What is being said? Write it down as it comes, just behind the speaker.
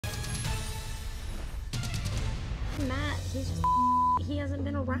Matt, he hasn't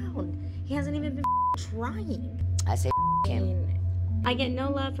been around. He hasn't even been trying. I say him. I get no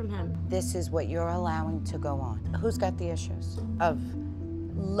love from him. This is what you're allowing to go on. Who's got the issues of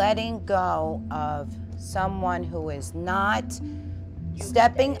letting go of someone who is not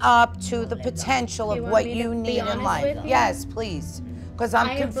stepping up to the potential of what you need in life? Yes, please, because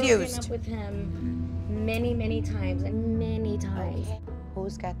I'm confused. I have broken up with him many times, and many times. Okay.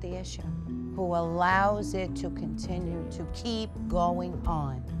 Who's got the issue? Who allows it to continue to keep going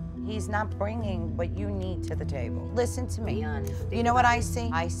on? He's not bringing what you need to the table. Listen to me. You know what I see?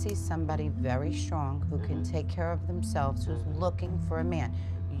 I see somebody very strong who can take care of themselves, who's looking for a man.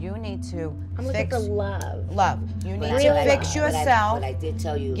 You need to fix love. Love. You need to fix yourself. But I did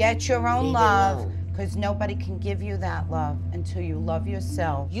tell you. Get your own love, because nobody can give you that love until you love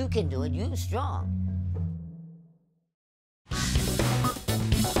yourself. You can do it. You're strong.